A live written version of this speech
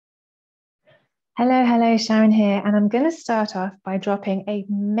Hello, Sharon here, and I'm going to start off by dropping a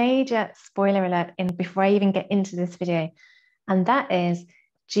major spoiler alert in before I even get into this video, and that is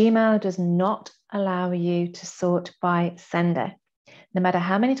Gmail does not allow you to sort by sender. No matter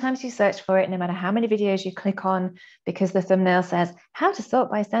how many times you search for it, no matter how many videos you click on, because the thumbnail says how to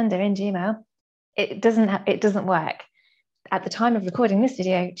sort by sender in Gmail, it doesn't work. At the time of recording this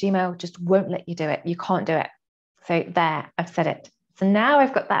video, Gmail just won't let you do it. You can't do it. So there, I've said it. So now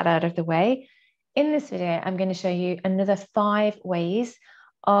I've got that out of the way. In this video, I'm going to show you another 5 ways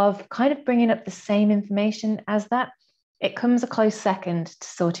of kind of bringing up the same information as that. It comes a close second to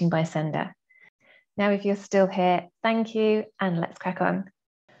sorting by sender. Now, if you're still here, thank you, and let's crack on.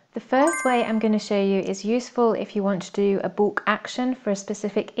 The first way I'm going to show you is useful if you want to do a bulk action for a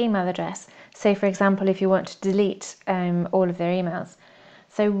specific email address. So, for example, if you want to delete all of their emails.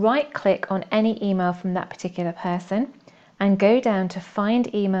 So right-click on any email from that particular person and go down to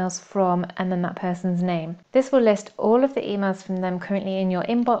find emails from and then that person's name. This will list all of the emails from them currently in your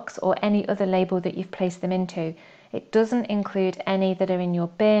inbox or any other label that you've placed them into. It doesn't include any that are in your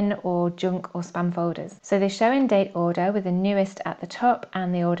bin or junk or spam folders. So they show in date order with the newest at the top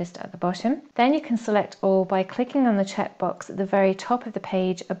and the oldest at the bottom. Then you can select all by clicking on the checkbox at the very top of the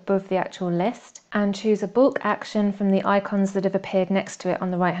page above the actual list and choose a bulk action from the icons that have appeared next to it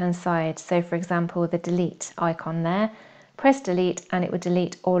on the right hand side. So for example, the delete icon there. Press delete and it will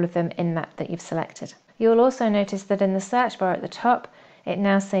delete all of them in that you've selected. You'll also notice that in the search bar at the top, it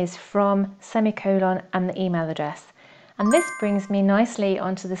now says from, semicolon, and the email address. And this brings me nicely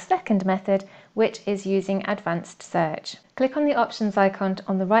onto the second method, which is using advanced search. Click on the options icon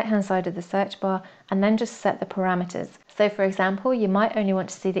on the right hand side of the search bar and then just set the parameters. So for example, you might only want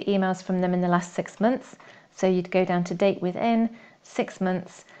to see the emails from them in the last 6 months. So you'd go down to date within, 6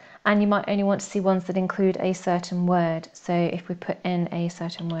 months, and you might only want to see ones that include a certain word. So if we put in a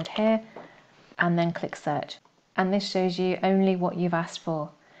certain word here and then click search, and this shows you only what you've asked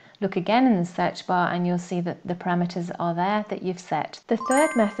for. Look again in the search bar and you'll see that the parameters are there that you've set. The third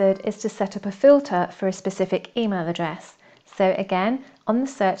method is to set up a filter for a specific email address. So again, on the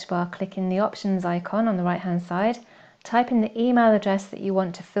search bar, click in the options icon on the right hand side, type in the email address that you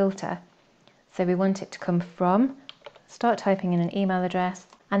want to filter. So we want it to come from, start typing in an email address,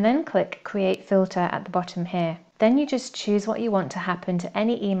 and then click Create Filter at the bottom here. Then you just choose what you want to happen to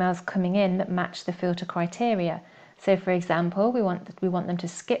any emails coming in that match the filter criteria. So for example, we want them to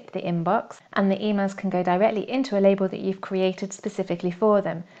skip the inbox, and the emails can go directly into a label that you've created specifically for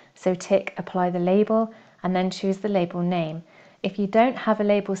them. So tick Apply the label and then choose the label name. If you don't have a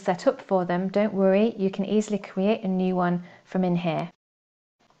label set up for them, don't worry, you can easily create a new one from in here.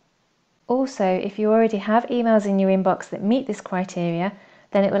 Also, if you already have emails in your inbox that meet this criteria,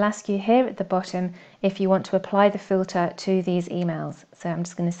 then it will ask you here at the bottom if you want to apply the filter to these emails. So I'm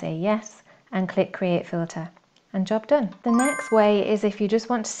just going to say yes and click Create Filter, and job done. The next way is if you just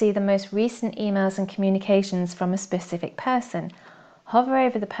want to see the most recent emails and communications from a specific person. Hover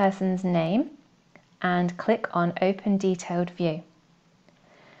over the person's name and click on Open Detailed View.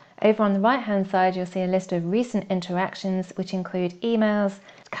 Over on the right hand side, you'll see a list of recent interactions, which include emails,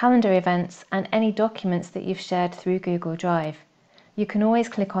 calendar events, and any documents that you've shared through Google Drive. You can always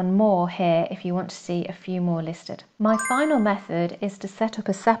click on More here if you want to see a few more listed. My final method is to set up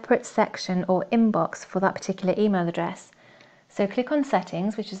a separate section or inbox for that particular email address. So click on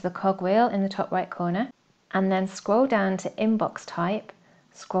Settings, which is the cogwheel in the top right corner, and then scroll down to Inbox Type,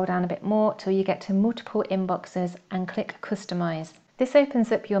 scroll down a bit more till you get to Multiple Inboxes and click Customize. This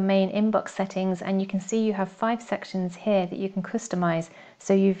opens up your main inbox settings and you can see you have 5 sections here that you can customize,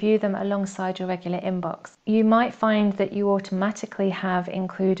 so you view them alongside your regular inbox. You might find that you automatically have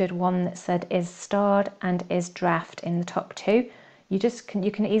included one that said is starred and is draft in the top 2. You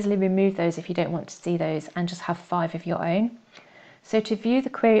can easily remove those if you don't want to see those and just have 5 of your own. So to view the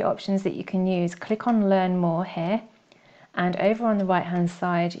query options that you can use, click on Learn More here, and over on the right hand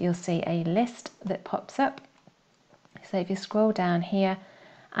side you'll see a list that pops up. So if you scroll down here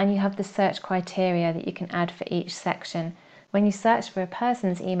and you have the search criteria that you can add for each section. When you search for a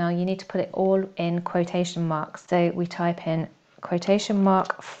person's email, you need to put it all in quotation marks. So we type in quotation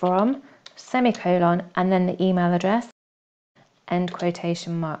mark from, semicolon, and then the email address, end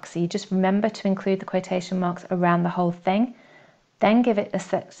quotation mark. So you just remember to include the quotation marks around the whole thing. Then give it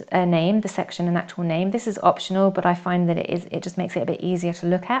a name, the section an actual name. This is optional, but I find that it just makes it a bit easier to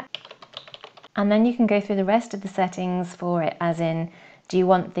look at. And then you can go through the rest of the settings for it, as in, do you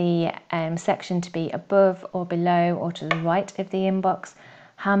want the section to be above or below or to the right of the inbox?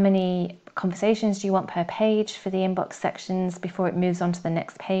 How many conversations do you want per page for the inbox sections before it moves on to the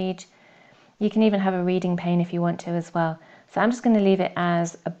next page? You can even have a reading pane if you want to as well. So I'm just going to leave it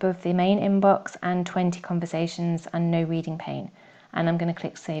as above the main inbox and 20 conversations and no reading pane. And I'm going to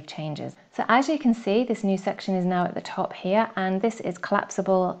click Save Changes. So as you can see, this new section is now at the top here, and this is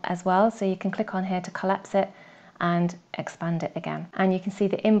collapsible as well. So you can click on here to collapse it and expand it again. And you can see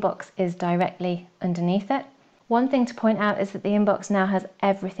the inbox is directly underneath it. One thing to point out is that the inbox now has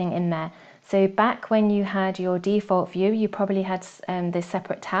everything in there. So back when you had your default view, you probably had the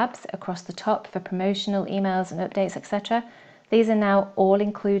separate tabs across the top for promotional emails and updates, etc. These are now all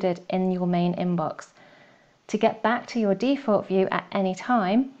included in your main inbox. To get back to your default view at any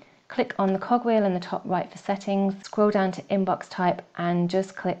time, click on the cogwheel in the top right for settings, scroll down to inbox type and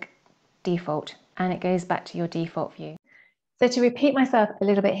just click default, and it goes back to your default view. So to repeat myself a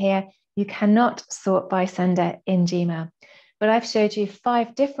little bit here, you cannot sort by sender in Gmail, but I've showed you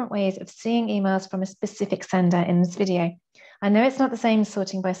 5 different ways of seeing emails from a specific sender in this video. I know it's not the same as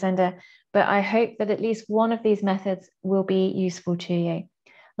sorting by sender, but I hope that at least one of these methods will be useful to you.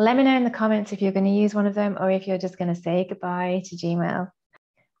 Let me know in the comments if you're going to use one of them or if you're just going to say goodbye to Gmail.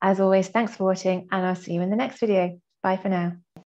 As always, thanks for watching, and I'll see you in the next video. Bye for now.